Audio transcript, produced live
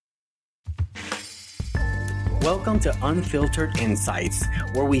Welcome to Unfiltered Insights,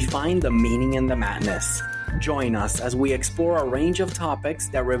 where we find the meaning in the madness. Join us as we explore a range of topics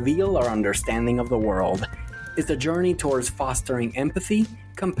that reveal our understanding of the world. It's a journey towards fostering empathy,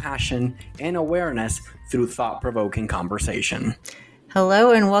 compassion, and awareness through thought-provoking conversation.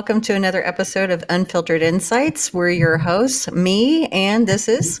 Hello, and welcome to another episode of Unfiltered Insights. We're your hosts, Mee, and this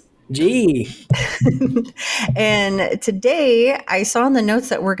is Gee. And today I saw in the notes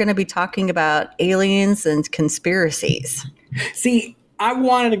that we're going to be talking about aliens and conspiracies. See, I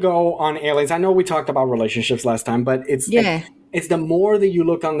wanted to go on aliens. I know we talked about relationships last time, but it's the more that you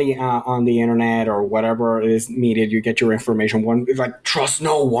look on the internet or whatever is needed, you get your information. One is like, trust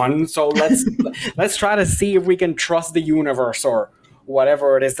no one. So let's try to see if we can trust the universe or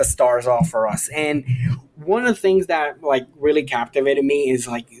whatever it is the stars offer us. And one of the things that like really captivated me is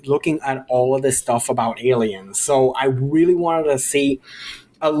like looking at all of this stuff about aliens. So I really wanted to see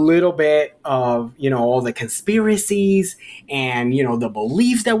a little bit of, all the conspiracies and, the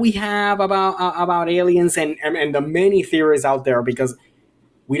beliefs that we have about aliens and the many theories out there, because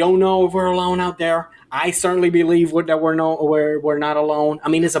we don't know if we're alone out there. I certainly believe that we're not alone. I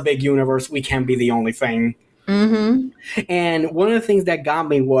mean, it's a big universe. We can't be the only thing. Mm-hmm. And one of the things that got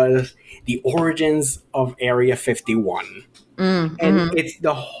me was the origins of Area 51. Mm-hmm. And it's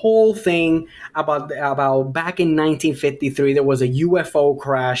the whole thing about back in 1953, there was a UFO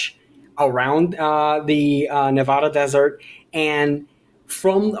crash around the Nevada desert. And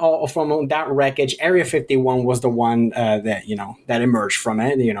from that wreckage, Area 51 was the one that emerged from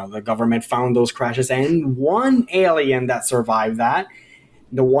it. The government found those crashes, and one alien that survived that,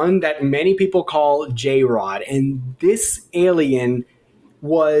 the one that many people call J-Rod. And this alien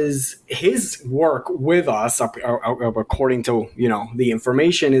was his work with us, according to, the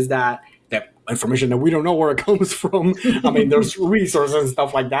information, is that information that we don't know where it comes from. I mean, there's resources and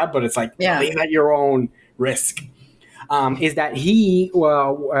stuff like that, but it's like, believe at your own risk. Is that he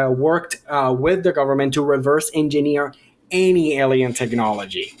worked with the government to reverse engineer any alien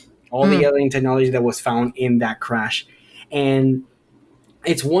technology, all the alien technology that was found in that crash. And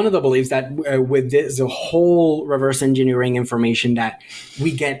it's one of the beliefs that with this the whole reverse engineering information that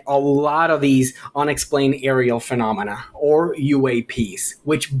we get a lot of these unexplained aerial phenomena or UAPs,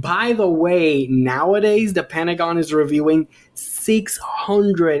 which, by the way, nowadays the Pentagon is reviewing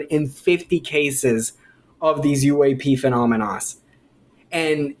 650 cases of these UAP phenomena.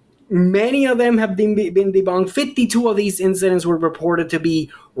 And many of them have been debunked. 52 of these incidents were reported to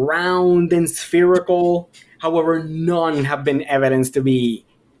be round and spherical. However, none have been evidenced to be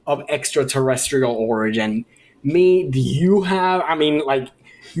of extraterrestrial origin. Mee, do you have,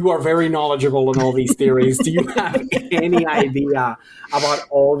 you are very knowledgeable in all these theories. Do you have any idea about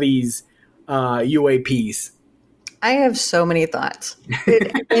all these UAPs? I have so many thoughts.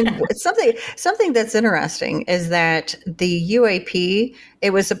 And something that's interesting is that the UAP, it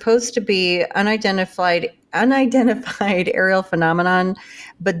was supposed to be unidentified aerial phenomenon,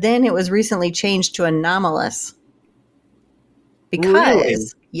 but then it was recently changed to anomalous.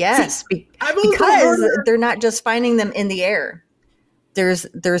 Because because they're not just finding them in the air.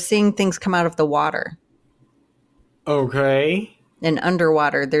 They're seeing things come out of the water. Okay. And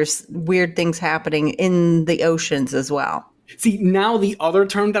underwater, there's weird things happening in the oceans as well. See, now the other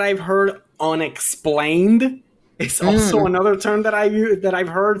term that I've heard, unexplained, is also another term that I've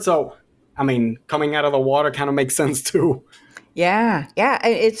heard. So, coming out of the water kind of makes sense too. Yeah.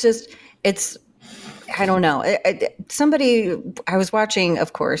 It's I don't know. I was watching a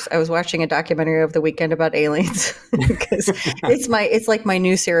documentary over the weekend about aliens because it's like my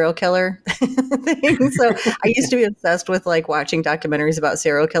new serial killer thing. So I used to be obsessed with like watching documentaries about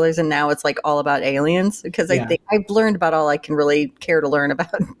serial killers, and now it's like all about aliens because I think I've learned about all I can really care to learn about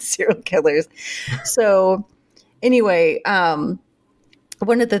serial killers. So anyway,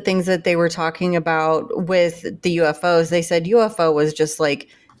 one of the things that they were talking about with the UFOs, they said UFO was just like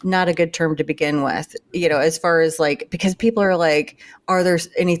not a good term to begin with, as far as like, because people are like, are there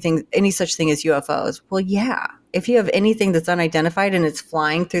any such thing as UFOs? Well, yeah. If you have anything that's unidentified and it's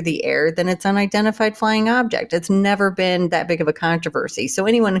flying through the air, then it's unidentified flying object. It's never been that big of a controversy. So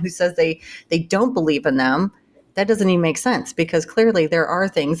anyone who says they don't believe in them, that doesn't even make sense because clearly there are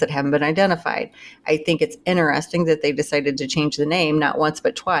things that haven't been identified. I think it's interesting that they decided to change the name not once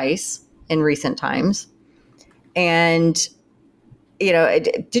but twice in recent times. And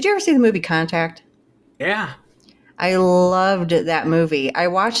did you ever see the movie Contact? Yeah. I loved that movie. I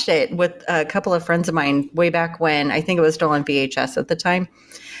watched it with a couple of friends of mine way back when. I think it was still on VHS at the time.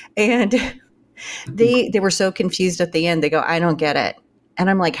 And they were so confused at the end. They go, I don't get it.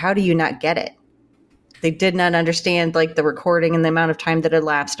 And I'm like, how do you not get it? They did not understand like the recording and the amount of time that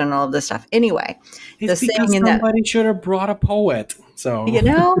elapsed and all of this stuff. Anyway, It's the saying because in that, somebody should have brought a poet. So you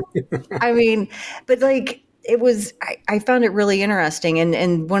know, I mean, but like it was, I found it really interesting.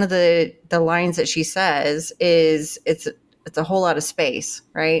 And one of the lines that she says is it's a whole lot of space,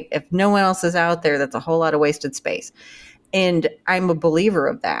 right? If no one else is out there, that's a whole lot of wasted space. And I'm a believer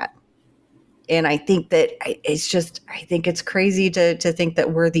of that. And I think that I think it's crazy to think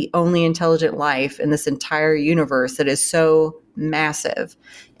that we're the only intelligent life in this entire universe that is so massive,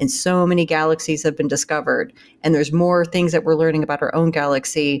 and so many galaxies have been discovered. And there's more things that we're learning about our own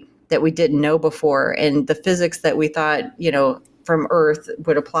galaxy that we didn't know before. And the physics that we thought, from Earth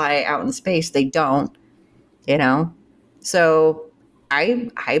would apply out in space, they don't, you know? So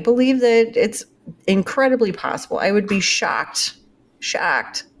I believe that it's incredibly possible. I would be shocked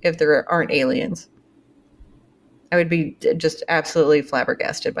if there aren't aliens. I would be just absolutely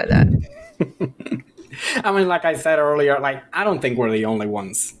flabbergasted by that. I mean, like I said earlier, like I don't think we're the only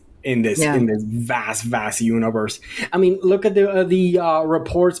ones Yeah. in this vast universe. I mean, look at the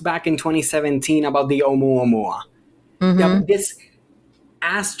reports back in 2017 about the Oumuamua. Yeah, Mm-hmm. this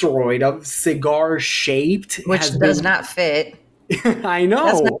asteroid of cigar shaped Which has does been. not fit. I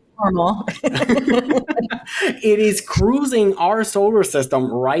That's not know. normal. It is cruising our solar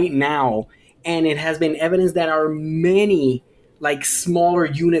system right now, and it has been evidence that are many like smaller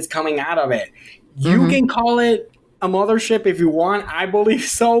units coming out of it. You Mm-hmm. can call it a mothership if you want. I believe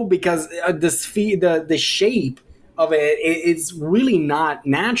so because the shape of it's really not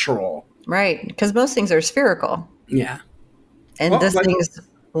natural. Right. Because most things are spherical, Yeah. and Well, this thing's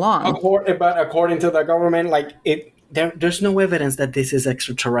long. but according to the government, like there's no evidence that this is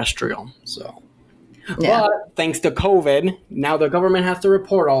extraterrestrial. So. Yeah. But thanks to COVID, now the government has to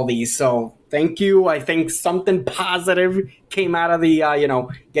report all these. So thank you. I think something positive came out of the,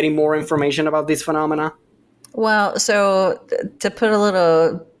 getting more information about these phenomena. Well, so to put a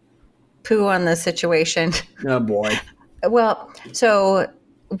little poo on the situation, Oh boy. well, so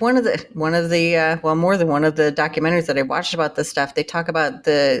well, more than one of the documentaries that I watched about this stuff, they talk about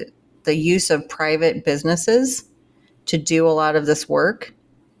the use of private businesses to do a lot of this work,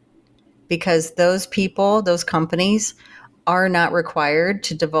 because those people, those companies, are not required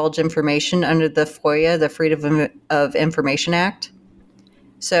to divulge information under the FOIA, the Freedom of Information Act.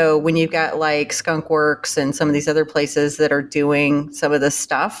 So when you've got like Skunk Works and some of these other places that are doing some of this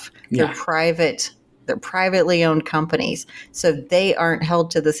stuff, they're Yeah. private. They're privately owned companies. So they aren't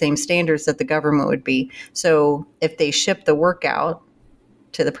held to the same standards that the government would be. So if they ship the work out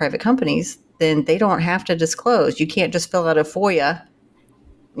to the private companies, then they don't have to disclose. You can't just fill out a FOIA,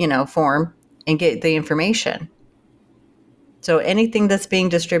 form and get the information. So anything that's being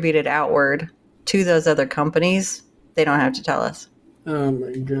distributed outward to those other companies, they don't have to tell us. Oh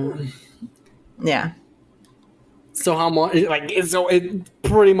my god. Yeah. So how much? So it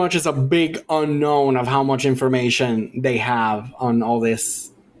pretty much is a big unknown of how much information they have on all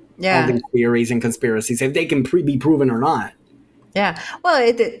Yeah. these theories and conspiracies, if they can be proven or not. Yeah.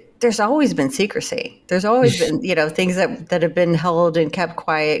 Well, there's always been secrecy. There's always been, things that have been held and kept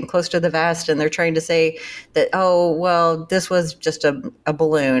quiet and close to the vest. And they're trying to say that, oh, well, this was just a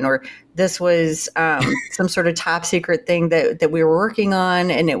balloon, or this was some sort of top secret thing that we were working on.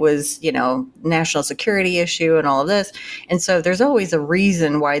 And it was, national security issue and all of this. And so there's always a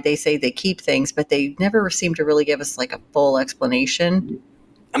reason why they say they keep things, but they never seem to really give us like a full explanation.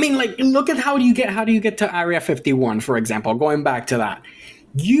 I mean, like, look at how do you get to Area 51, for example, going back to that.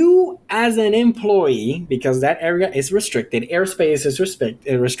 You, as an employee, because that area is restricted, airspace is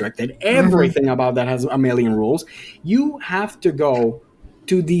restricted, Mm-hmm. everything about that has a million rules. You have to go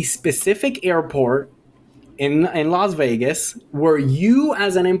to the specific airport in Las Vegas where you,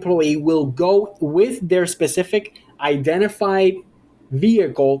 as an employee, will go with their specific identified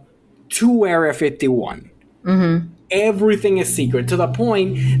vehicle to Area 51. Mm-hmm. Everything is secret to the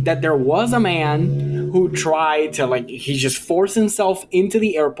point that there was a man who tried to he just forced himself into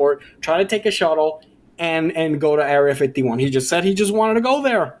the airport, try to take a shuttle and go to Area 51. He just said he just wanted to go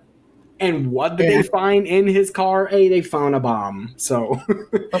there. And what did Yeah. they find in his car? Hey, they found a bomb. So Well,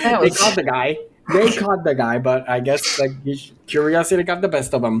 that they was. caught the guy. They caught the guy, but I guess curiosity got the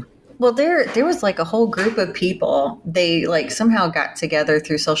best of him. Well, there was like a whole group of people. They like somehow got together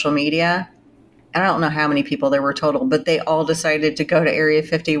through social media. I don't know how many people there were total, but they all decided to go to Area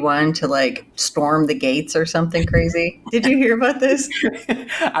 51 to like storm the gates or something crazy. Did you hear about this?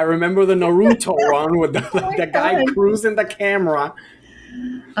 I remember the Naruto run with Oh my the guy God. cruising the camera.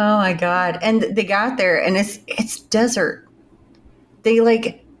 Oh my God. And they got there and it's desert. They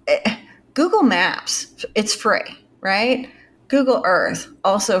like Google Maps, it's free, right? Google Earth,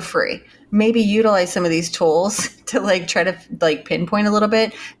 also free. maybe utilize some of these tools to like try to like pinpoint a little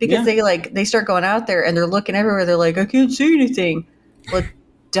bit, because Yeah. they start going out there and they're looking everywhere. They're like, I can't see anything. Well,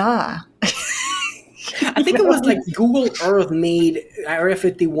 duh. I think it was like Google Earth made Area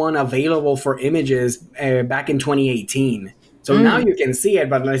 51 available for images back in 2018. So now Mm. you can see it,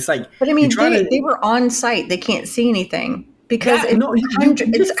 but it's like But I you mean, try to. they were on site. They can't see anything because Yeah, no, it's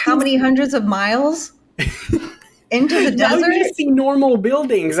you how see many hundreds of miles into the now you desert? just see normal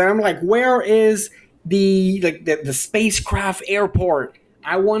buildings, and I'm like, where is the spacecraft airport?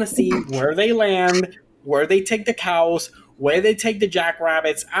 I want to see where they land, where they take the cows, where they take the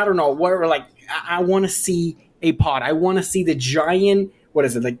jackrabbits. I don't know where. Like, I want to see a pod. I want to see the giant. What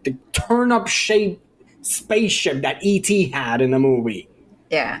is it? Like the turnip shaped spaceship that ET had in the movie.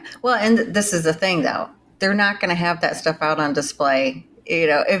 Yeah. Well, and this is the thing, though. They're not going to have that stuff out on display. You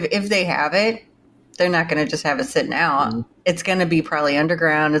know, if they have it, they're not going to just have it sitting out. Mhm. It's going to be probably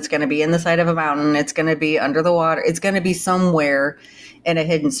underground. It's going to be in the side of a mountain. It's going to be under the water. It's going to be somewhere in a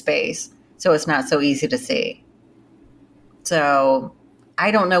hidden space. So it's not so easy to see. So I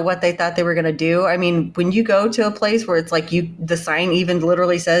don't know what they thought they were going to do. I mean, when you go to a place where it's like the sign even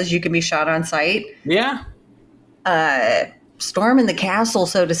literally says you can be shot on sight, Yeah, storming the castle,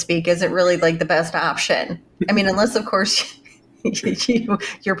 so to speak, isn't really like the best option. I mean, unless of course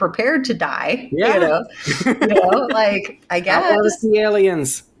you're prepared to die, yeah. like I I want to guess. see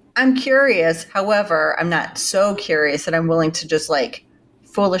aliens. I'm curious. However, I'm not so curious that I'm willing to just like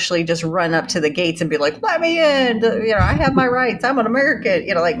foolishly just run up to the gates and be like, let me in. I have my rights. I'm an American.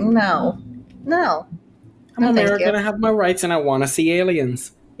 Like, no, no, I'm no, thank you. American. I have my rights, and I want to see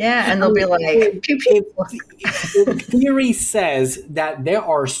aliens. Yeah. And I they'll be mean, like, pew, pew. theory says that there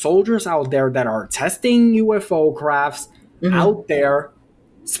are soldiers out there that are testing UFO crafts Mhm. out there,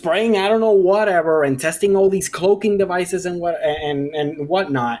 spraying I don't know whatever, and testing all these cloaking devices and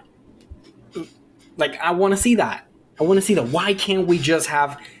whatnot. Like I want to see that. I want to see that. Why can't we just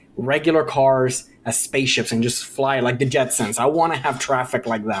have regular cars as spaceships and just fly like the Jetsons? I want to have traffic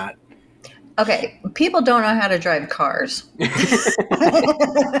like that. Okay, people don't know how to drive cars.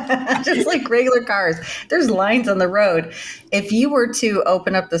 Just like regular cars. There's lines on the road. If you were to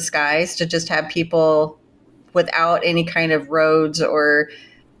open up the skies to just have people without any kind of roads or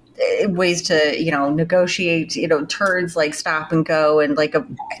ways to, negotiate, turns like stop and go and like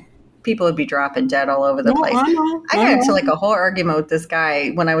people would be dropping dead all over the No, place. I know. I I got into know. like a whole argument with this guy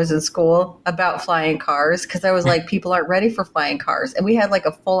when I was in school about flying cars because I was like, people aren't ready for flying cars. And we had like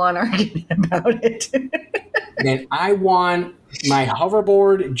a full on argument about it. Then I want my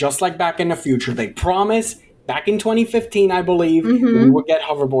hoverboard just like back in the future. They promised back in 2015, I believe, we Mm-hmm. would get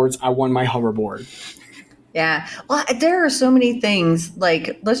hoverboards. I want my hoverboard. Yeah. Well, there are so many things,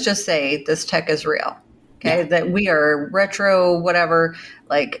 like, let's just say this tech is real. Okay. Yeah, That we are retro, whatever,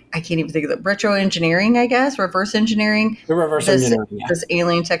 like, I can't even think of the retro engineering, I guess, reverse engineering the reverse this, engineering. Yeah, this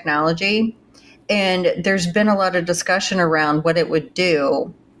alien technology. And there's been a lot of discussion around what it would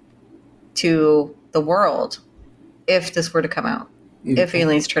do to the world if this were to come out, if okay.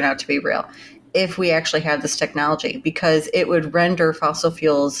 aliens turn out to be real, if we actually have this technology, because it would render fossil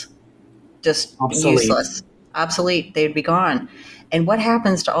fuels just Obsolete. useless, obsolete. They'd be gone. And what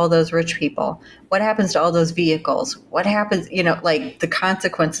happens to all those rich people? What happens to all those vehicles? What happens, like the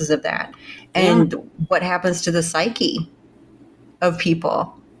consequences of that? Yeah, And what happens to the psyche of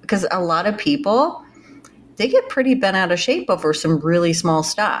people? Because a lot of people, they get pretty bent out of shape over some really small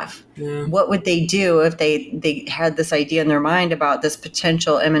stuff. yeah. What would they do if they had this idea in their mind about this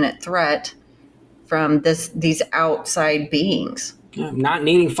potential imminent threat from these outside beings? Yeah. Not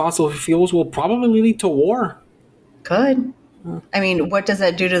needing fossil fuels will probably lead to war. Could. I mean, what does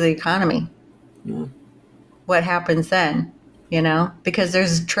that do to the economy? Yeah. What happens then? Because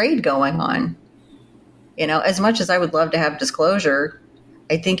there's trade going on. As much as I would love to have disclosure,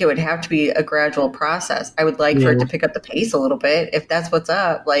 I think it would have to be a gradual process. I would like for Yeah. it to pick up the pace a little bit. If that's what's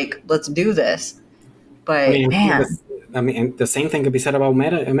up, like, let's do this. I But mean, man, and the same thing could be said about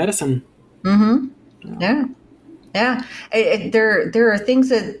medicine. mm-hmm. Yeah. Yeah. Yeah. There are things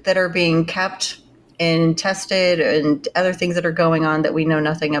that are being kept and tested and other things that are going on that we know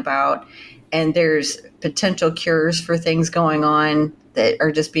nothing about. And there's potential cures for things going on that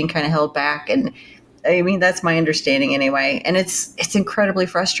are just being kind of held back. And I mean, that's my understanding anyway. And it's incredibly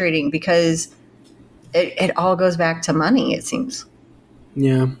frustrating because it all goes back to money, it seems.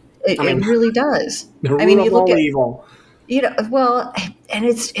 Yeah. I It mean, really does. the I mean, root you of look all at, evil. well, and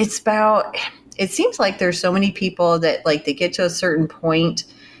it's about, it seems like there's so many people that like they get to a certain point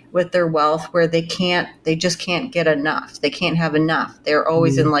with their wealth where they just can't get enough. They can't have enough. They're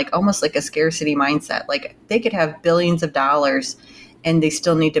always in Mm. like almost like a scarcity mindset. Like they could have billions of dollars and they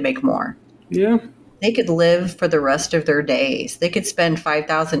still need to make more. Yeah. They could live for the rest of their days. They could spend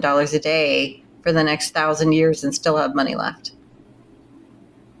 $5,000 a day for the next 1,000 years and still have money left.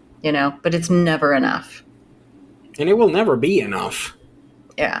 But it's never enough. And it will never be enough.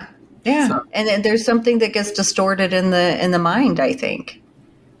 Yeah. Yeah. So, And then there's something that gets distorted in the mind, I think.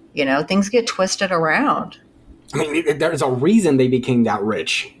 Things get twisted around. I mean, there's a reason they became that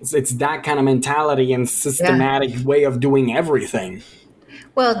rich. It's that kind of mentality and systematic way of doing everything.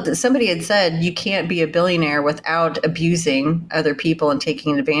 Well, somebody had said you can't be a billionaire without abusing other people and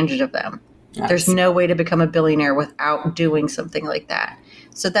taking advantage of them. There's no way to become a billionaire without doing something like that.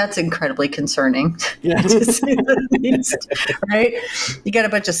 So that's incredibly concerning, Yeah. to say the least, right? You got a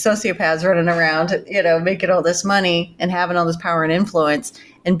bunch of sociopaths running around, making all this money and having all this power and influence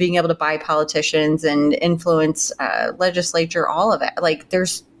and being able to buy politicians and influence legislature, all of it. Like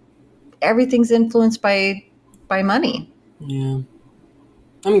everything's influenced by money. Yeah.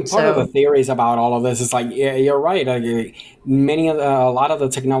 I mean, part of the theories about all of this is like, yeah, you're right. A lot of the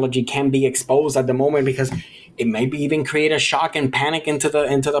technology can be exposed at the moment because it maybe even create a shock and panic into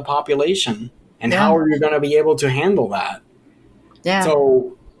the population. And how are you going to be able to handle that? Yeah.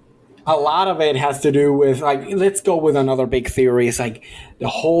 So a lot of it has to do with, like, let's go with another big theory. It's like the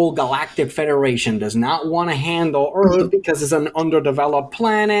whole Galactic Federation does not want to handle Earth because it's an underdeveloped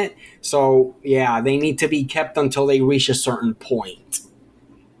planet. So yeah, they need to be kept until they reach a certain point.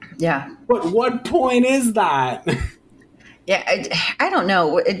 Yeah. But what point is that? Yeah, I don't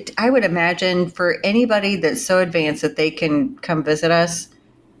know. I would imagine for anybody that's so advanced that they can come visit us,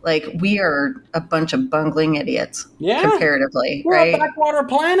 like we are a bunch of bungling idiots comparatively, we're right? a backwater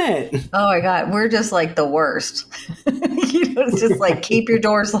planet. Oh my God, we're just like the worst. It's just like keep your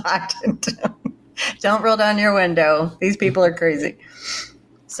doors locked and don't roll down your window. These people are crazy.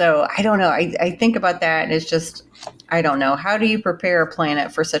 So I don't know. I think about that and it's just, I don't know. How do you prepare a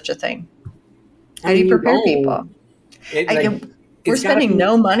planet for such a thing? How do you prepare people? We're spending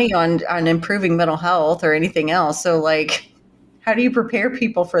no money on improving mental health or anything else. So like, how do you prepare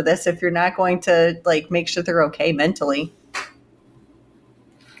people for this if you're not going to like make sure they're okay mentally?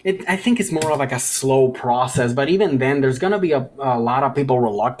 I think it's more of like a slow process, but even then there's going to be a lot of people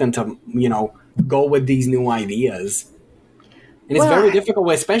reluctant to, go with these new ideas. And it's very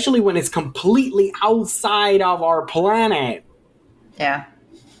difficult, especially when it's completely outside of our planet. Yeah.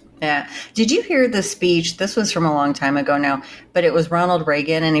 Yeah. Did you hear the speech? This was from a long time ago now, but it was Ronald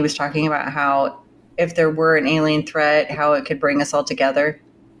Reagan, and he was talking about how if there were an alien threat, how it could bring us all together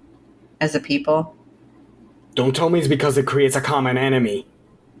as a people. Don't tell me it's because it creates a common enemy.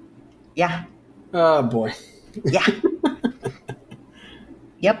 Yeah. Oh, boy. Yeah.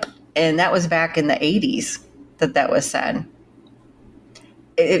 Yep. And that was back in the 80s that was said.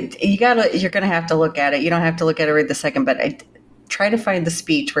 You're going to have to look at it. You don't have to look at it right this second, but try to find the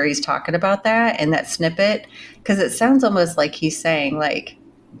speech where he's talking about that and that snippet, because it sounds almost like he's saying, like,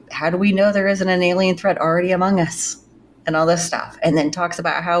 how do we know there isn't an alien threat already among us and all this stuff, and then talks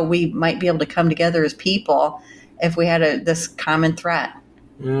about how we might be able to come together as people if we had this common threat.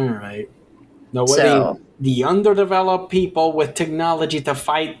 All right. No, the underdeveloped people with technology to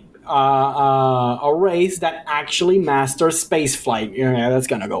fight a race that actually masters space flight. Yeah, that's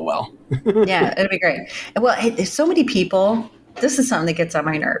gonna go well. Yeah, it'll be great. Well, there's so many people. This is something that gets on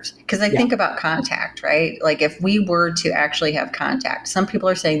my nerves because I think about contact, right? Like if we were to actually have contact, some people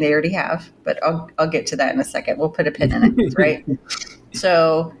are saying they already have, but I'll get to that in a second. We'll put a pin in it, right?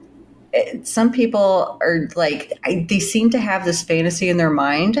 So some people are like, they seem to have this fantasy in their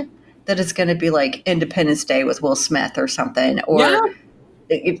mind that it's going to be like Independence Day with Will Smith or something, or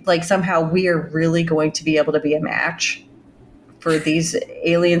like somehow we are really going to be able to be a match for these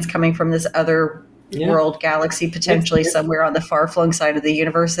aliens coming from this other world, galaxy, potentially somewhere on the far-flung side of the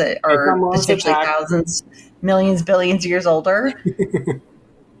universe that are potentially thousands, millions, billions years older.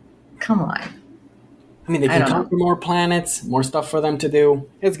 Come on. I mean, they can conquer more planets, more stuff for them to do.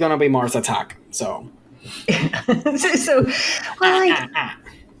 It's going to be Mars attack. So. So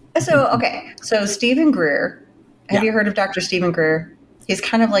Stephen Greer. Have you heard of Dr. Stephen Greer? He's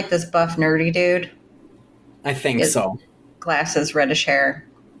kind of like this buff, nerdy dude. I think so. Glasses, reddish hair.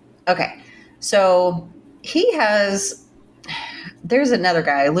 Okay. So there's another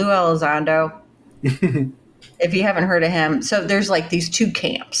guy, Lou Elizondo. If you haven't heard of him. So there's like these two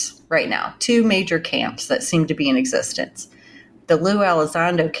camps right now, two major camps that seem to be in existence. The Lou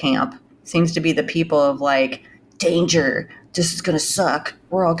Elizondo camp seems to be the people of like, danger, this is going to suck,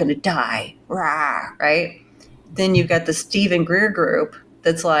 we're all going to die, rah, right? Then you've got the Stephen Greer group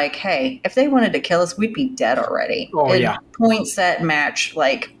that's like, hey, if they wanted to kill us, we'd be dead already. Point, set, match,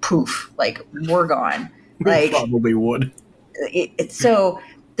 like poof, like we're gone. We probably would. So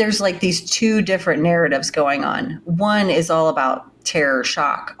there's like these two different narratives going on. One is all about terror,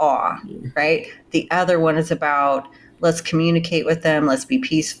 shock, awe, right? The other one is about let's communicate with them, let's be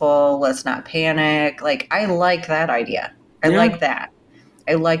peaceful, let's not panic. Like, I like that idea. I Yeah. like that.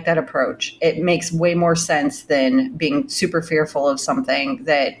 I like that approach. It makes way more sense than being super fearful of something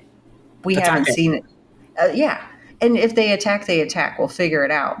that we Attack haven't it. seen it. Yeah. And if they attack, they attack. We'll figure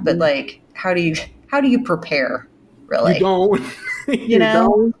it out. But like, how do you prepare, You really? don't. You You know?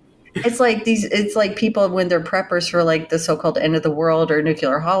 don't. It's like people when they're preppers for like the so-called end of the world or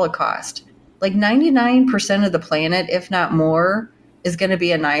nuclear holocaust. Like 99% of the planet, if not more, is going to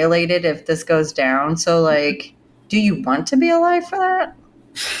be annihilated if this goes down. So like, do you want to be alive for that?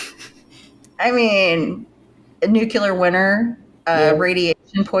 I mean, a nuclear winter, Yeah.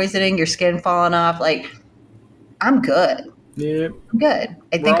 radiation poisoning, your skin falling off, like, I'm good. Yeah. I'm good.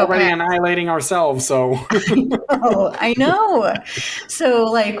 I We're think I'll already pass. annihilating ourselves, so. I know. So,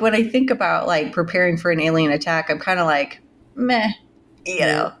 like, when I think about like preparing for an alien attack, I'm kind of like, meh, you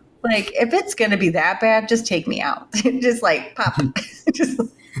Yeah. know, like if it's going to be that bad, just take me out, just like pop, just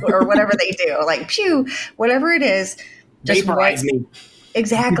or whatever they do, like pew, whatever it is, just wipe. Vaporize me.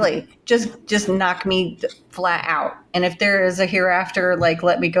 Exactly. Just knock me flat out. And if there is a hereafter, like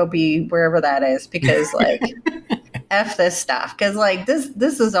let me go be wherever that is, because like F this stuff. Because like this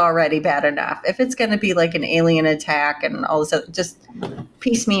is already bad enough. If it's gonna be like an alien attack and all this other, just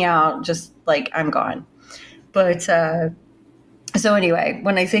piece me out, just like I'm gone. But so anyway,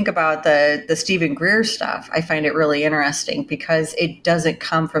 when I think about the Stephen Greer stuff, I find it really interesting because it doesn't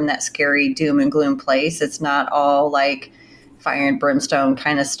come from that scary doom and gloom place. It's not all like fire and brimstone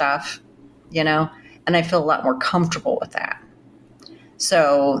kind of stuff, you know? And I feel a lot more comfortable with that.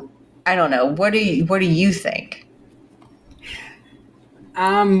 So I don't know. What do you think?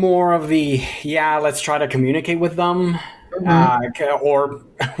 I'm more of the, yeah, let's try to communicate with them, or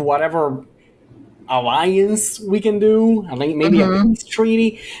whatever alliance we can do. I think maybe a peace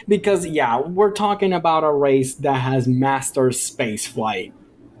treaty, because yeah, we're talking about a race that has mastered space flight.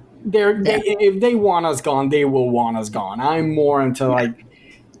 Yeah. If they want us gone, they will want us gone. I'm more into like,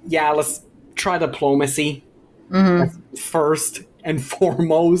 yeah, let's try diplomacy. That's first and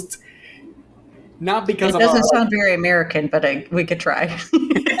foremost. Not because It of doesn't sound very American, but we could try.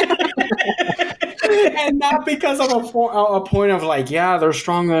 and not because of a point of like, yeah, they're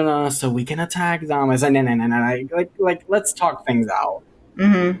stronger than us, so we can attack them. As no, no, no, no, like, let's talk things out.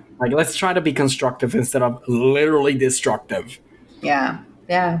 Like, let's try to be constructive instead of literally destructive. Yeah.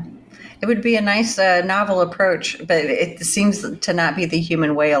 Yeah. It would be a nice novel approach, but it seems to not be the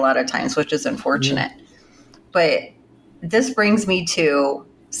human way a lot of times, which is unfortunate. But this brings me to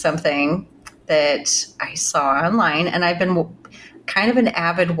something that I saw online, and I've been kind of an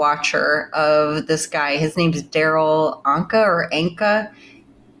avid watcher of this guy. His name's Daryl Anka or Anka,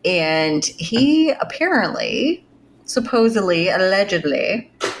 and he apparently, supposedly,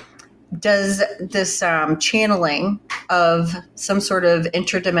 allegedly, does this channeling of some sort of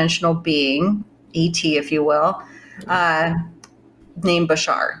interdimensional being, ET, if you will, named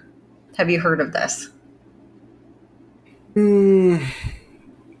Bashar. Have you heard of this?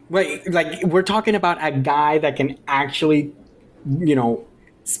 Wait, like, we're talking about a guy that can actually,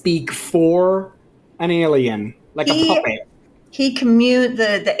 speak for an alien, like a He puppet.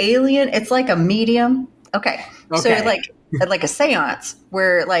 the alien. It's like a medium. Okay, so Okay. like a seance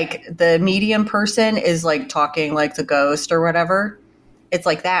where like the medium person is like talking like the ghost or whatever. It's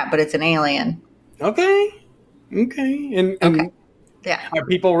like that, but it's an alien. Okay. Okay. And Okay, yeah. are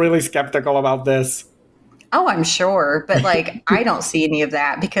people really skeptical about this? Oh, I'm sure, but like I don't see any of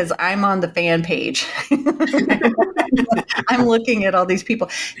that because I'm on the fan page. I'm looking at all these people.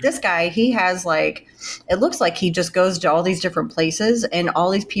 This guy, he has like, it looks like he just goes to all these different places and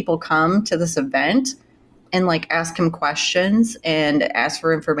all these people come to this event and like ask him questions and ask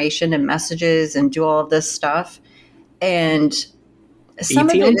for information and messages and do all of this stuff. And some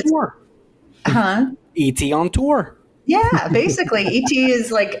ET of it on is, tour. huh? ET on tour. Yeah, basically, ET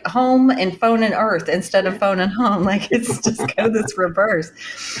is like home and phone and earth instead of phone and home. Like it's just kind of this reverse.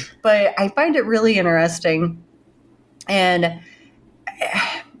 But I find it really interesting. And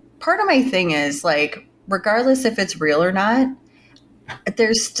part of my thing is like, regardless if it's real or not,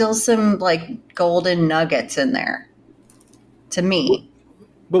 there's still some like golden nuggets in there to me.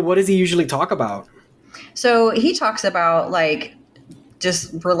 But what does he usually talk about? So he talks about like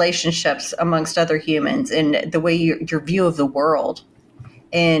just relationships amongst other humans and the way your view of the world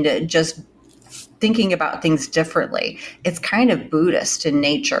and just thinking about things differently. It's kind of Buddhist in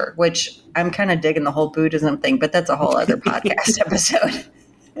nature, which I'm kind of digging the whole Buddhism thing, but that's a whole other podcast episode.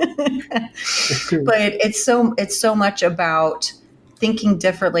 But it's so much about thinking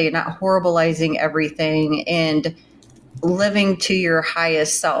differently, not horribleizing everything, and living to your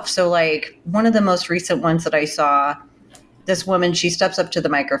highest self. So, like, one of the most recent ones that I saw, this woman, she steps up to the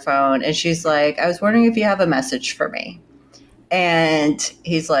microphone and she's like, I was wondering if you have a message for me. And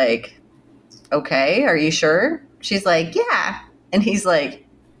he's like, okay, are you sure? She's like, yeah. And he's like,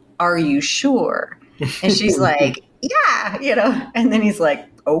 are you sure? And she's like, yeah, and then he's like,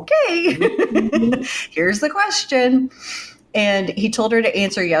 okay, here's the question. And he told her to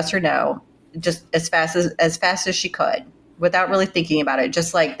answer yes or no, just as fast as she could, without really thinking about it,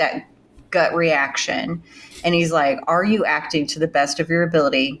 just like that gut reaction. And he's like, are you acting to the best of your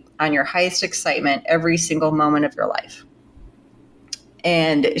ability on your highest excitement every single moment of your life?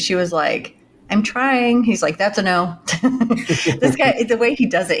 And she was like, I'm trying. He's like, that's a no. This guy, the way he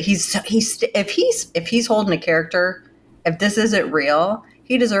does it, if he's holding a character, if this isn't real,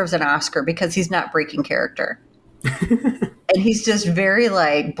 he deserves an Oscar because he's not breaking character. And he's just very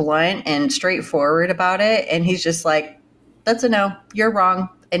like blunt and straightforward about it. And he's just like, that's a no, you're wrong.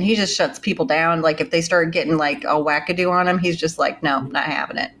 And he just shuts people down. Like if they start getting like a wackadoo on him, he's just like, no, not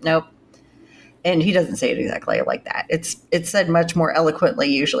having it. Nope. And he doesn't say it exactly like that. It's said much more eloquently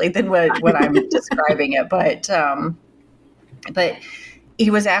usually than what I'm describing it. But he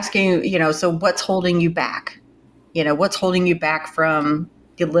was asking, so what's holding you back? What's holding you back from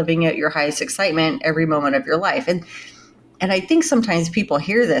living at your highest excitement every moment of your life? And I think sometimes people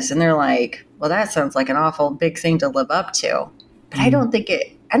hear this and they're like, well, that sounds like an awful big thing to live up to. But I don't think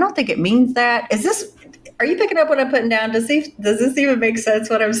it means that. Are you picking up what I'm putting down? Does this even make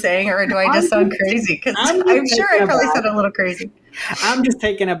sense what I'm saying, or do I just sound crazy? Because I'm sure I probably sound a little crazy. I'm just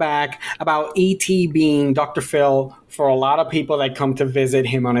taken aback about E.T. being Dr. Phil for a lot of people that come to visit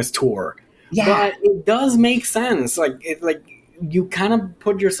him on his tour. Yeah. But it does make sense. Like you kind of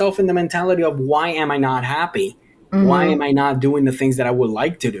put yourself in the mentality of, why am I not happy? Mm-hmm. Why am I not doing the things that I would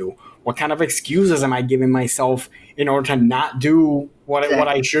like to do? What kind of excuses am I giving myself in order to not do what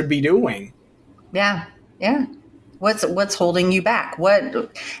I should be doing? Yeah. Yeah. What's holding you back?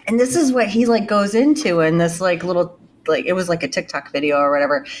 And this is what he like goes into in this like little, like it was like a TikTok video or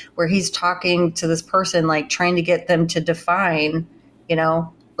whatever, where he's talking to this person, like trying to get them to define,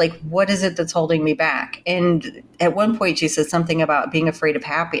 like, what is it that's holding me back? And at one point she says something about being afraid of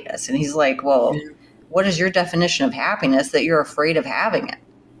happiness. And he's like, well, what is your definition of happiness that you're afraid of having it?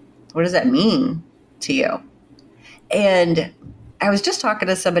 What does that mean to you? And I was just talking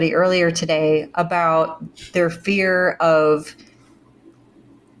to somebody earlier today about their fear of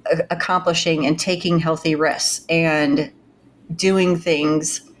accomplishing and taking healthy risks and doing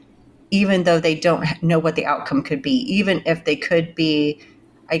things even though they don't know what the outcome could be, even if they could be,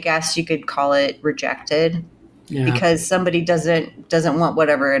 I guess you could call it rejected, because somebody doesn't want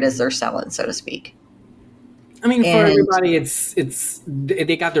whatever it is they're selling, so to speak. I mean, for everybody, it's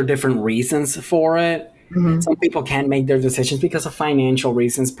they got their different reasons for it. Mm-hmm. Some people can't make their decisions because of financial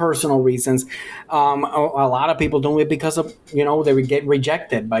reasons, personal reasons. A lot of people do it because of, they get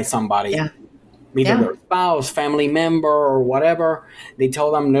rejected by somebody. Yeah. Either their spouse, family member, or whatever. They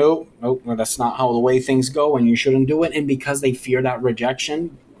tell them, no, that's not how the way things go, and you shouldn't do it. And because they fear that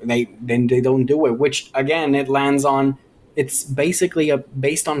rejection, they don't do it, which, again, it's basically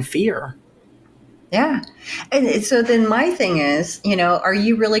based on fear. Yeah. And so then my thing is, are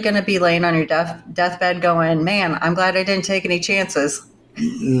you really going to be laying on your deathbed going, man, I'm glad I didn't take any chances.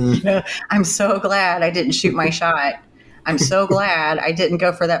 I'm so glad I didn't shoot my shot. I'm so glad I didn't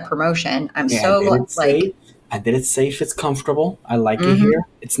go for that promotion. I'm so glad. I did it safe. It's comfortable. I like it here.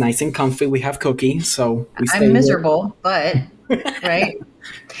 It's nice and comfy. We have cookies, so we stay I'm miserable, but right.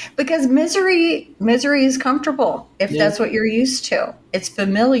 Because misery is comfortable if that's what you're used to. It's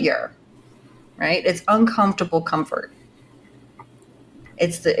familiar. Right? It's uncomfortable comfort.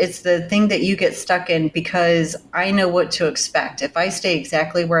 It's the thing that you get stuck in because I know what to expect. If I stay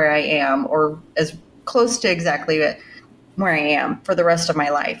exactly where I am, or as close to exactly where I am for the rest of my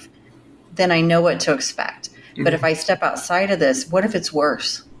life, then I know what to expect. Mm-hmm. But if I step outside of this, what if it's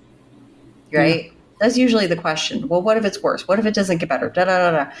worse? Right? Yeah. That's usually the question. Well, what if it's worse? What if it doesn't get better? Da, da,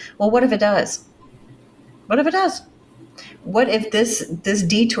 da, da. Well, what if it does? What if it does? What if this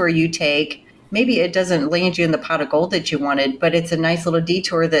detour you take, maybe it doesn't land you in the pot of gold that you wanted, but it's a nice little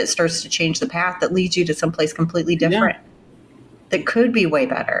detour that starts to change the path that leads you to someplace completely different, that could be way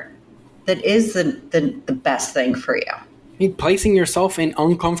better, that is the best thing for you. I mean, placing yourself in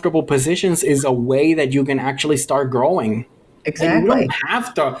uncomfortable positions is a way that you can actually start growing. Exactly. And you don't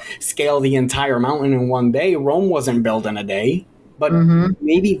have to scale the entire mountain in one day. Rome wasn't built in a day. But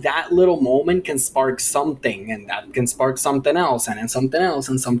maybe that little moment can spark something, and that can spark something else, and then something else,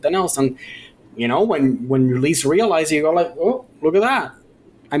 and something else. And, when you least realize it, you go like, oh, look at that.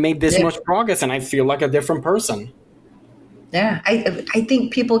 I made this Yeah. much progress and I feel like a different person. Yeah, I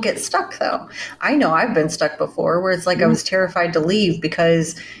think people get stuck though. I know I've been stuck before where it's like I Yeah. was terrified to leave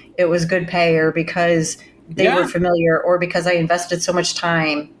because it was good pay or because they were Yeah. familiar or because I invested so much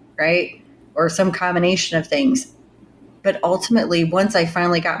time, right? Or some combination of things. But ultimately, once I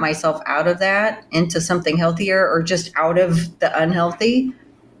finally got myself out of that into something healthier or just out of the unhealthy,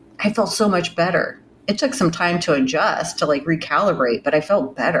 I felt so much better. It took some time to adjust, to like recalibrate, but I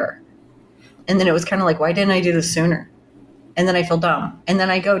felt better. And then it was kind of like, why didn't I do this sooner? And then I feel dumb. And then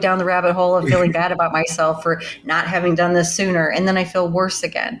I go down the rabbit hole of feeling bad about myself for not having done this sooner. And then I feel worse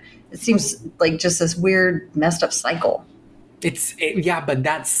again. It seems like just this weird, messed up cycle. Yeah, but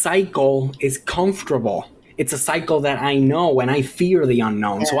that cycle is comfortable. It's a cycle that I know and I fear the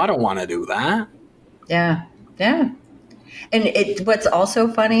unknown. So Yeah. I don't want to do that. Yeah. Yeah. And what's also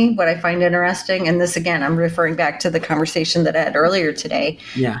funny, what I find interesting, and this again, I'm referring back to the conversation that I had earlier today,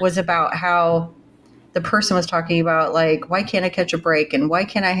 Yeah. was about how the person was talking about like, why can't I catch a break? And why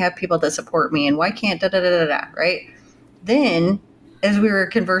can't I have people that support me? And why can't da da da da da, right? Then, as we were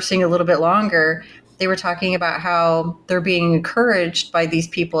conversing a little bit longer, they were talking about how they're being encouraged by these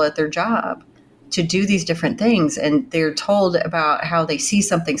people at their job to do these different things. And they're told about how they see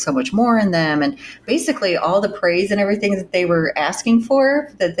something so much more in them. And basically, all the praise and everything that they were asking for,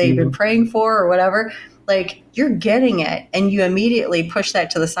 that they've been Mhm. praying for, or whatever, like you're getting it. And you immediately push that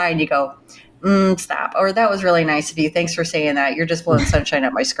to the side and you go, stop. Or that was really nice of you. Thanks for saying that. You're just blowing sunshine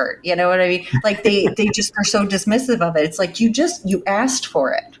up my skirt. You know what I mean? Like they just are so dismissive of it. It's like you asked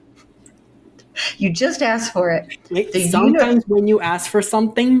for it. You just asked for it. Sometimes when you ask for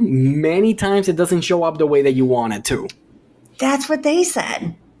something, many times it doesn't show up the way that you want it to. That's what they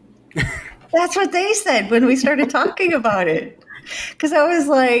said. That's what they said when we started talking about it. Because I was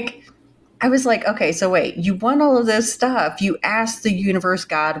like, okay, so wait, you want all of this stuff. You ask the universe,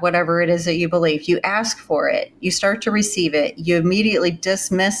 God, whatever it is that you believe, you ask for it. You start to receive it. You immediately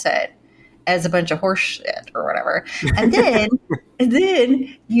dismiss it as a bunch of horse shit or whatever. And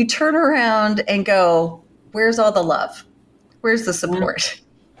then you turn around and go, where's all the love? Where's the Yeah. support?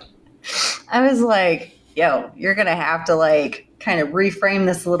 I was like, yo, you're going to have to like kind of reframe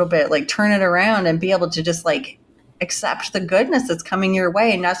this a little bit, like turn it around and be able to just like accept the goodness that's coming your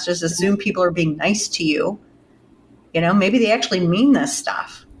way and not just assume people are being nice to you. You know, maybe they actually mean this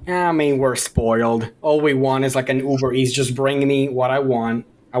stuff. I mean, we're spoiled. All we want is like an Uber Eats. Just bring me what I want.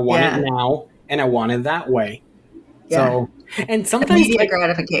 I want it Yeah. now, and I want it that way. Yeah. So, and sometimes, Immediate like,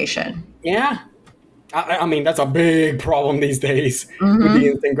 gratification. yeah, I mean, that's a big problem these days with the Mm-hmm.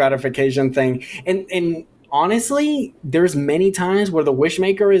 instant gratification thing. And honestly, there's many times where the wish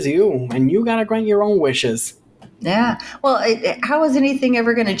maker is you, and you gotta grant your own wishes. Yeah. Well, how is anything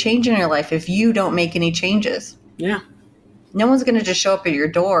ever going to change in your life if you don't make any changes? Yeah. No one's going to just show up at your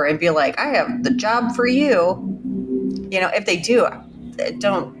door and be like, I have the job for you. You know, if they do,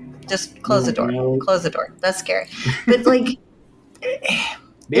 don't just close the door. No. Close the door. That's scary. But like,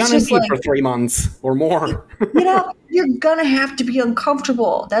 Be it's just unemployed for like, 3 months or more. you know, you're gonna have to be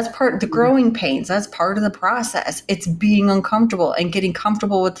uncomfortable. That's part of the growing pains. That's part of the process. It's being uncomfortable and getting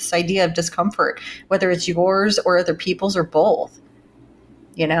comfortable with this idea of discomfort, whether it's yours or other people's or both.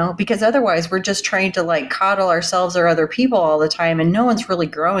 You know, because otherwise we're just trying to like coddle ourselves or other people all the time, and no one's really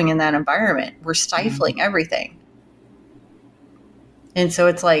growing in that environment. We're stifling everything. And so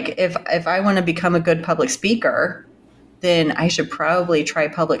it's like if I want to become a good public speaker, then I should probably try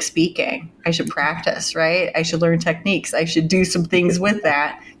public speaking. I should practice, right? I should learn techniques. I should do some things with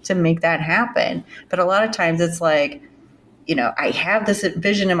that to make that happen. But a lot of times it's like, you know, I have this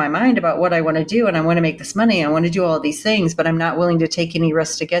vision in my mind about what I want to do and I want to make this money. I want to do all these things, but I'm not willing to take any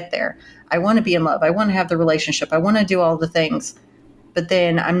risks to get there. I want to be in love. I want to have the relationship. I want to do all the things, but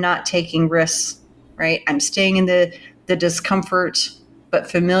then I'm not taking risks, right? I'm staying in the discomfort but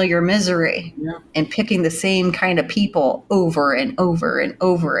familiar misery Yeah. and picking the same kind of people over and over and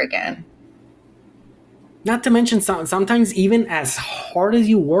over again. Not to mention, sometimes even as hard as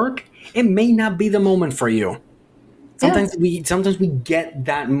you work, it may not be the moment for you. Yeah. Sometimes we get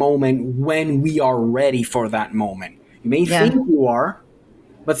that moment when we are ready for that moment. You may Yeah. think you are,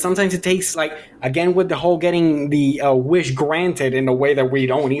 but sometimes it takes, like, again with the whole getting the wish granted in a way that we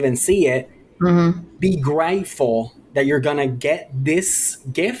don't even see it. Mm-hmm. Be grateful that you're gonna get this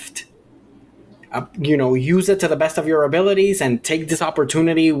gift. Use it to the best of your abilities and take this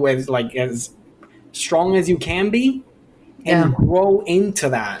opportunity with like as strong as you can be, and Yeah. grow into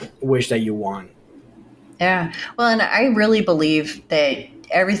that wish that you want. Yeah. Well, and I really believe that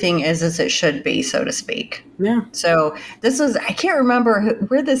everything is as it should be, so to speak. Yeah. So I can't remember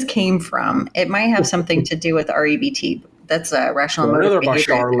where this came from. It might have something to do with REBT, That's a rational So emotive another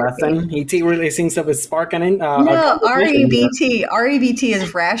behavior Bashar therapy. lesson. ET really seems to be sparking in a No, conversation here. REBT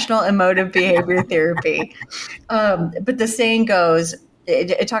is rational emotive behavior therapy. But the saying goes,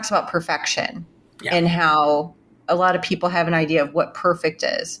 it talks about perfection Yeah. and how a lot of people have an idea of what perfect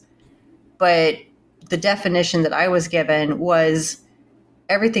is. But the definition that I was given was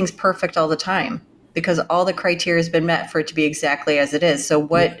everything's perfect all the time because all the criteria has been met for it to be exactly as it is. So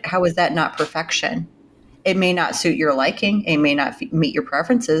Yeah. how is that not perfection? It may not suit your liking, it may not meet your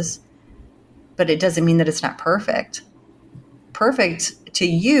preferences, but it doesn't mean that it's not perfect. Perfect to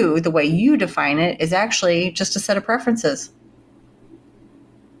you, the way you define it, is actually just a set of preferences.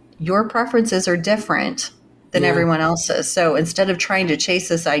 Your preferences are different than Yeah. everyone else's. So instead of trying to chase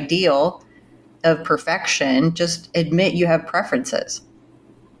this ideal of perfection, just admit you have preferences,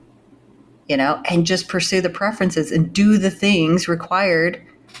 and just pursue the preferences and do the things required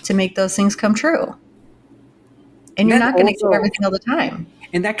to make those things come true. And And you're that not going to get also, everything all the time.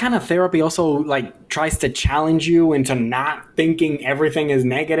 and that kind of therapy also like tries to challenge you into not thinking everything is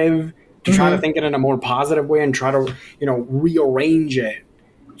negative, to try to Mm-hmm. think it in a more positive way and try to, rearrange it,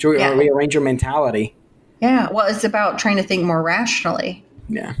 to Yeah. rearrange your mentality. Yeah. Well, it's about trying to think more rationally.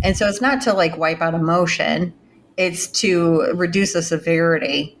 Yeah. And so it's not to like wipe out emotion, it's to reduce the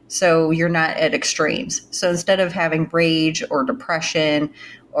severity so you're not at extremes. So instead of having rage or depression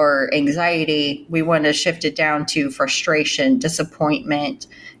or anxiety, we want to shift it down to frustration, disappointment,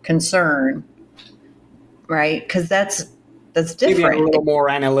 concern, right? Because that's Maybe a different. little more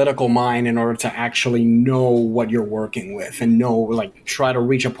analytical mind in order to actually know what you're working with and know, like, try to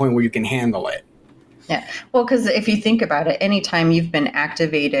reach a point where you can handle it. Yeah. Well, because if you think about it, anytime you've been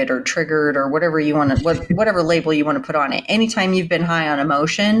activated or triggered or whatever you want to, whatever label you want to put on it, anytime you've been high on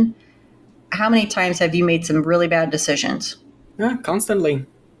emotion, how many times have you made some really bad decisions? Yeah, constantly.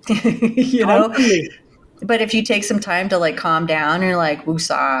 you know? Constantly. But if you take some time to like calm down and you're like,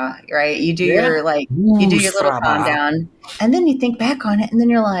 woosah, right? Yeah. You do Ooh, your little calm Straba. down and then you think back on it and then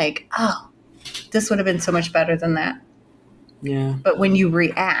you're like, oh, this would have been so much better than that. Yeah. But when you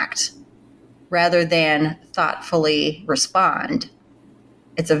react rather than thoughtfully respond,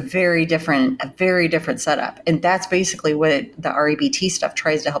 it's a very different setup. And that's basically what the REBT stuff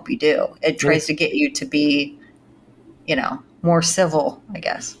tries to help you do. It And tries it's to get you to be, more civil, I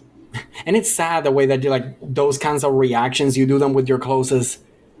guess. and it's sad the way that you like those kinds of reactions. You do them with your closest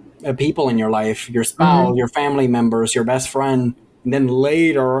people in your life, your spouse, Mm-hmm. your family members, your best friend, and then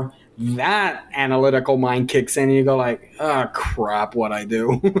later that analytical mind kicks in, and you go like, "Ah, crap! What I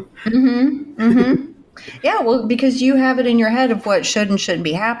do?" Mm-hmm. Mm-hmm. Yeah, well, because you have it in your head of what should and shouldn't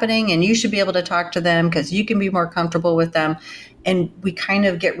be happening, and you should be able to talk to them because you can be more comfortable with them. And we kind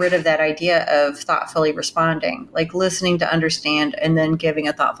of get rid of that idea of thoughtfully responding, like listening to understand and then giving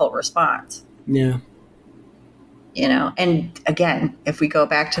a thoughtful response. Yeah. And again, if we go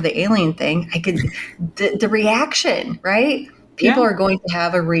back to the alien thing, the reaction, right? People Yeah. are going to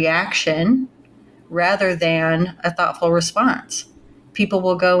have a reaction rather than a thoughtful response. People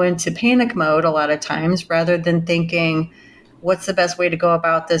will go into panic mode a lot of times rather than thinking, what's the best way to go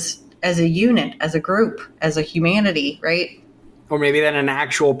about this as a unit, as a group, as a humanity, right? Or maybe that an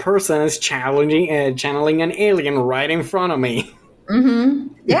actual person is channeling an alien right in front of me. Mm-hmm.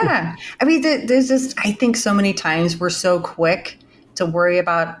 Yeah. I mean, there's just, I think so many times we're so quick to worry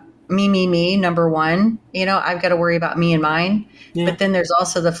about me, number one. I've got to worry about me and mine. Yeah. But then there's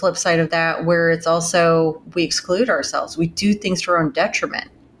also the flip side of that where it's also we exclude ourselves. We do things to our own detriment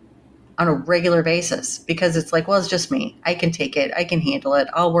on a regular basis because it's like, well, it's just me. I can take it. I can handle it.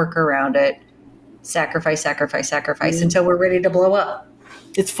 I'll work around it. Sacrifice, sacrifice, sacrifice Yeah. until we're ready to blow up.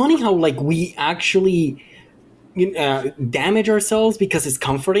 It's funny how like we actually damage ourselves because it's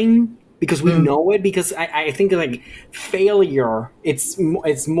comforting, because we Mm. know it, because I think like failure, it's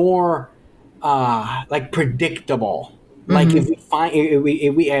more like predictable. Like if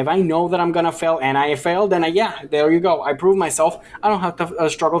Mm-hmm. we find if I know that I'm gonna fail and I fail, then yeah, there you go, I prove myself. I don't have to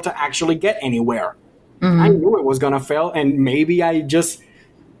struggle to actually get anywhere. I Mm-hmm. knew it was gonna fail, and maybe I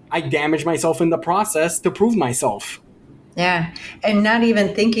damaged myself in the process to prove myself. Yeah. And not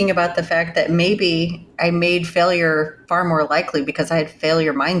even thinking about the fact that maybe I made failure far more likely because I had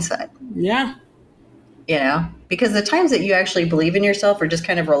failure mindset, Yeah. because the times that you actually believe in yourself or just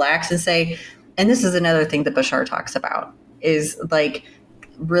kind of relax and say, and this is another thing that Bashar talks about is like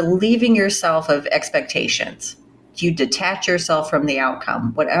relieving yourself of expectations. You detach yourself from the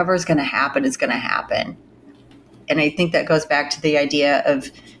outcome. Whatever's going to happen is going to happen. And I think that goes back to the idea of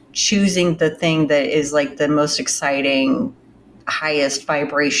choosing the thing that is like the most exciting, highest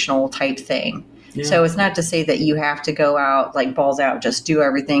vibrational type thing Yeah. So it's not to say that you have to go out like balls out, just do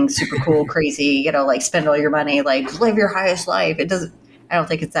everything super cool, crazy, like spend all your money, like live your highest life. It doesn't, I don't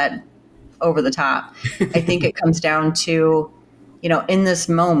think it's that over the top. I think it comes down to, in this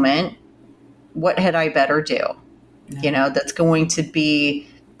moment, what had I better do? Yeah. That's going to be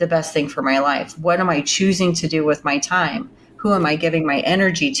the best thing for my life. What am I choosing to do with my time? Who am I giving my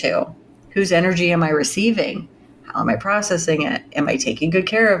energy to? Whose energy am I receiving? How am I processing it? Am I taking good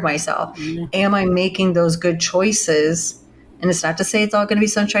care of myself? Yeah. Am I making those good choices? And it's not to say it's all going to be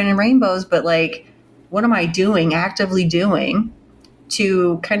sunshine and rainbows, but like, what am I doing, actively doing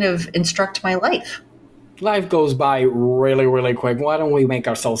to kind of instruct my life? Life goes by really, really quick. Why don't we make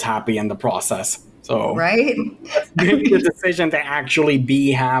ourselves happy in the process? So Right? let's make the decision to actually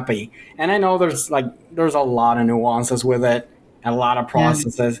be happy. And I know there's a lot of nuances with it, a lot of Yeah.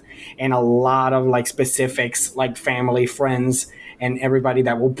 processes, and a lot of like specifics, like family, friends, and everybody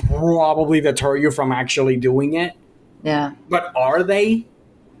that will probably deter you from actually doing it. Yeah. But are they?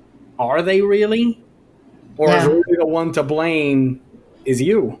 Are they really? Or is Yeah. really the one to blame is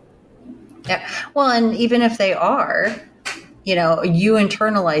you? Yeah. Well, and even if they are, you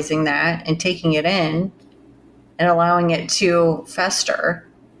internalizing that and taking it in and allowing it to fester,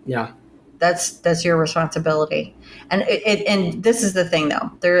 Yeah. that's your responsibility. And this is the thing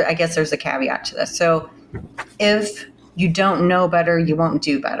though. I guess there's a caveat to this. So if you don't know better, you won't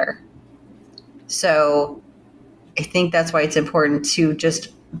do better. So I think that's why it's important to just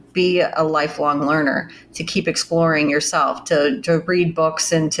be a lifelong learner, to keep exploring yourself, to read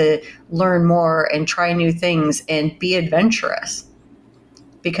books and to learn more and try new things and be adventurous.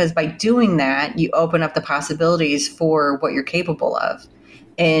 Because by doing that, you open up the possibilities for what you're capable of.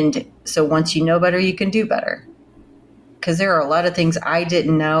 And so once you know better, you can do better. Because there are a lot of things I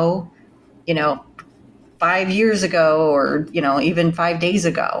didn't know, you know, 5 years ago or, even 5 days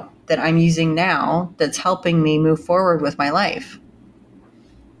ago that I'm using now that's helping me move forward with my life.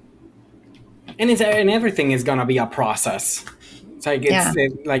 And everything is gonna be a process. It's like Yeah.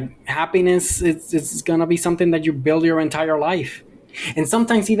 like happiness. It's gonna be something that you build your entire life, and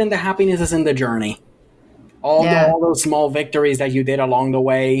sometimes even the happiness is in the journey. Yeah. All those small victories that you did along the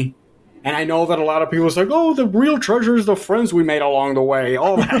way. And I know that a lot of people say, "Oh, the real treasure is the friends we made along the way."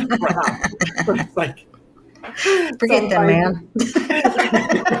 All that crap. It's like Forget them, sometimes,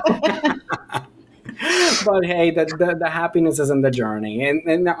 man. but hey, the happiness is in the journey,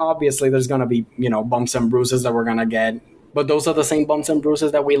 and obviously there's gonna be bumps and bruises that we're gonna get, but those are the same bumps and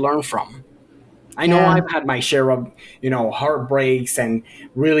bruises that we learn from. I know Yeah. I've had my share of, heartbreaks and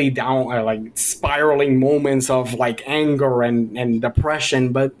really down, like spiraling moments of like anger and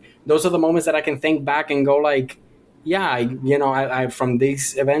depression. But those are the moments that I can think back and go like, yeah, I from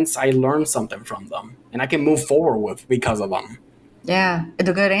these events, I learned something from them and I can move forward with because of them. Yeah.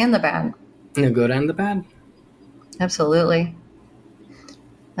 The good and the bad. The good and the bad. Absolutely.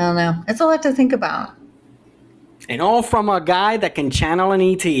 I don't know. It's a lot to think about. And all from a guy that can channel an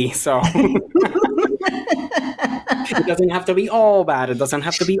ET. So it doesn't have to be all bad. It doesn't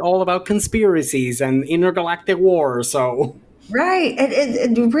have to be all about conspiracies and intergalactic wars. So Right.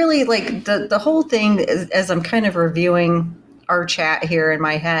 It really like the whole thing as I'm kind of reviewing our chat here in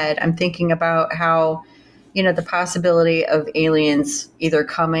my head, I'm thinking about how, the possibility of aliens either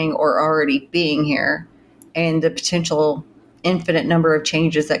coming or already being here and the potential infinite number of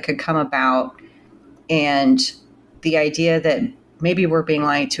changes that could come about and the idea that maybe we're being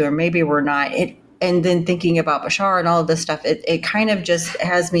lied to or maybe we're not. And then thinking about Bashar and all of this stuff, it kind of just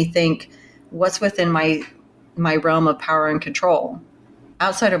has me think what's within my realm of power and control.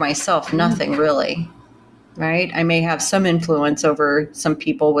 Outside of myself, nothing really, right? I may have some influence over some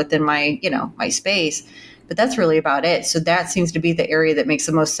people within my space, but that's really about it. So that seems to be the area that makes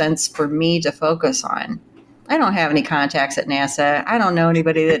the most sense for me to focus on. I don't have any contacts at NASA. I don't know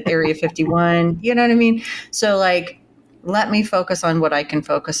anybody at Area 51. You know what I mean? So like let me focus on what I can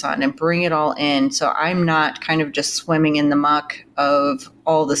focus on and bring it all in so I'm not kind of just swimming in the muck of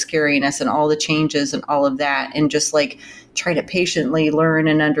all the scariness and all the changes and all of that and just like try to patiently learn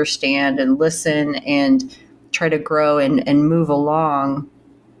and understand and listen and try to grow and move along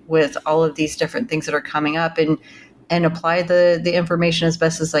with all of these different things that are coming up and apply the information as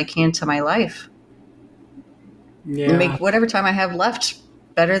best as I can to my life and yeah, make whatever time I have left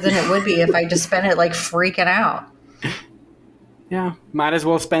better than it would be if I just spent it like freaking out. yeah. Might as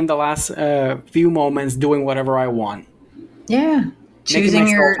well spend the last few moments doing whatever I want, Yeah. making Choosing myself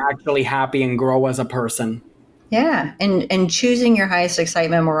your actually happy and grow as a person. yeah, and choosing your highest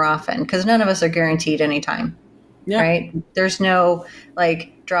excitement more often because none of us are guaranteed any time, Yeah, right? There's no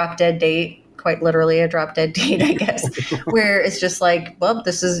like drop dead date quite literally a drop dead date, I guess, where it's just like, well,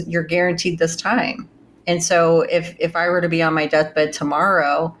 you're guaranteed this time. And so if I were to be on my deathbed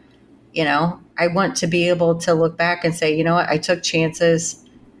tomorrow, I want to be able to look back and say, you know what, I took chances.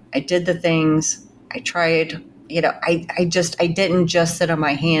 I did the things. I tried, I didn't just sit on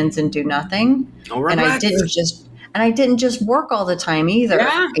my hands and do nothing. No regrets. And I didn't just work all the time either.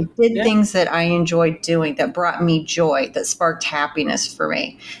 Yeah. I did things that I enjoyed doing, that brought me joy, that sparked happiness for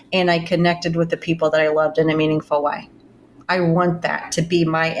me. And I connected with the people that I loved in a meaningful way. I want that to be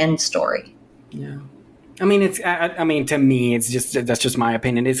my end story. Yeah. I mean, to me, that's just my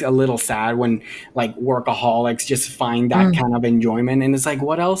opinion. It's a little sad when like workaholics just find that kind of enjoyment. And it's like,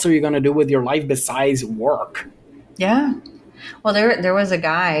 what else are you going to do with your life besides work? Yeah. Well, there was a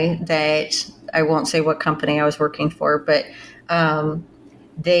guy that I won't say what company I was working for, but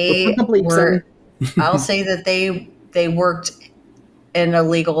they were, I'll say that they worked in a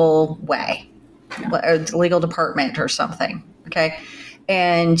legal way, a legal department or something. Okay.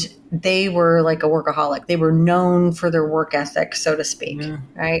 And they were like a workaholic. They were known for their work ethic, so to speak,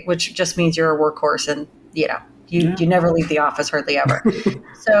 right? Which just means you're a workhorse and, you never leave the office hardly ever.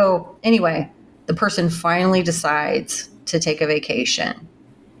 So anyway, the person finally decides to take a vacation,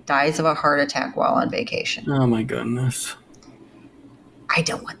 dies of a heart attack while on vacation. Oh my goodness. I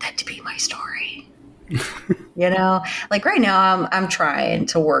don't want that to be my story. Like right now I'm trying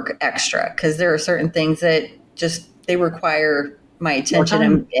to work extra because there are certain things that just, they require my attention,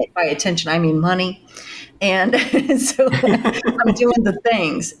 and by attention, I mean money. And so I'm doing the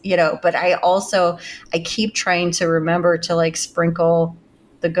things, but I keep trying to remember to like sprinkle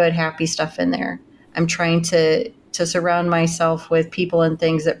the good, happy stuff in there. I'm trying to surround myself with people and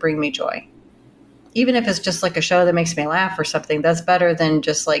things that bring me joy. Even if it's just like a show that makes me laugh or something, that's better than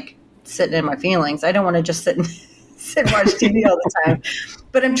just like sitting in my feelings. I don't want to just sit and watch TV all the time,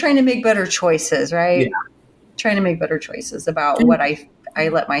 but I'm trying to make better choices, right? Yeah. Trying to make better choices about what I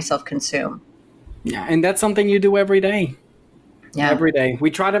let myself consume. Yeah, and that's something you do every day. Yeah, every day. We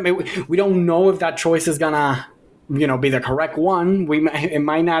try to. We don't know if that choice is gonna, be the correct one. It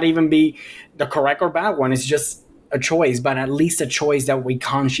might not even be the correct or bad one. It's just a choice, but at least a choice that we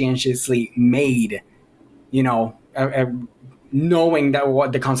conscientiously made. Knowing that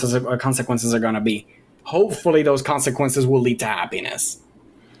what the consequences are gonna be. Hopefully, those consequences will lead to happiness.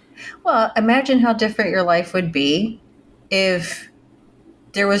 Well, imagine how different your life would be if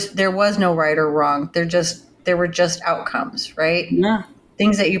there was no right or wrong. There were just outcomes, right? Yeah.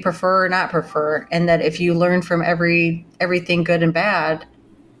 Things that you prefer or not prefer, and that if you learn from everything good and bad,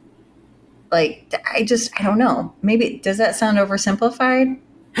 like I don't know. Maybe does that sound oversimplified?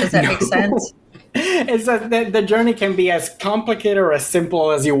 Does that make sense? It's the journey can be as complicated or as simple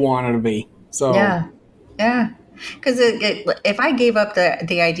as you want it to be. So yeah. Because if I gave up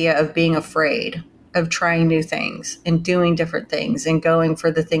the idea of being afraid of trying new things and doing different things and going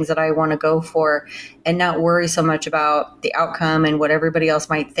for the things that I want to go for and not worry so much about the outcome and what everybody else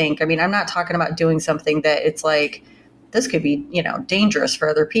might think. I mean, I'm not talking about doing something that it's like, this could be, dangerous for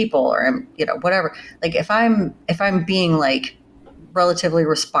other people or, whatever. Like if I'm being like relatively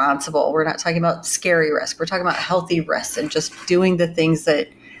responsible, we're not talking about scary risk. We're talking about healthy risk and just doing the things that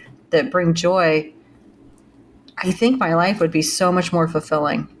bring joy. I think my life would be so much more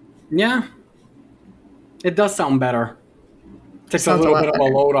fulfilling. Yeah. It does sound better. Takes a little bit of a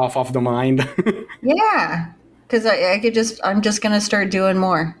load off the mind. Yeah. Because I'm just going to start doing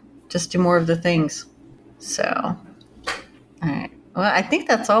more. Just do more of the things. So, all right. Well, I think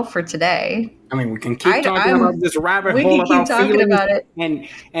that's all for today. I mean, we can keep talking about this rabbit hole about feelings about it.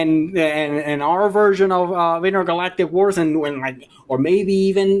 And our version of intergalactic wars or maybe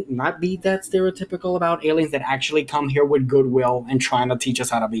even not be that stereotypical about aliens that actually come here with goodwill and trying to teach us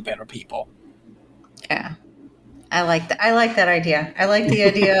how to be better people. Yeah. I like that. I like that idea. I like the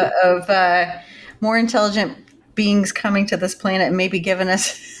idea of more intelligent beings coming to this planet and maybe giving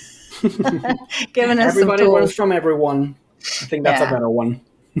us everybody learns from everyone. I think that's a better one.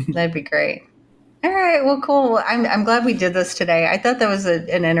 That'd be great. All right. Well, cool. I'm glad we did this today. I thought that was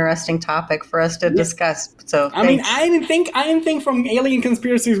an interesting topic for us to discuss. So thanks. I didn't think from alien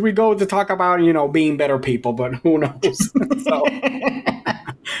conspiracies we go to talk about, being better people, but who knows? So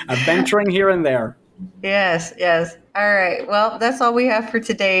adventuring here and there. Yes. All right. Well, that's all we have for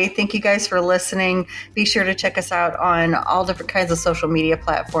today. Thank you guys for listening. Be sure to check us out on all different kinds of social media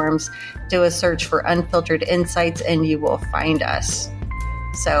platforms. Do a search for Unfiltered Insights and you will find us.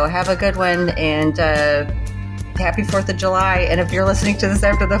 So have a good one and happy 4th of July. And if you're listening to this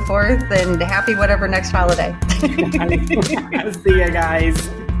after the 4th, then happy whatever next holiday. See ya, guys.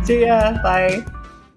 See ya. Bye.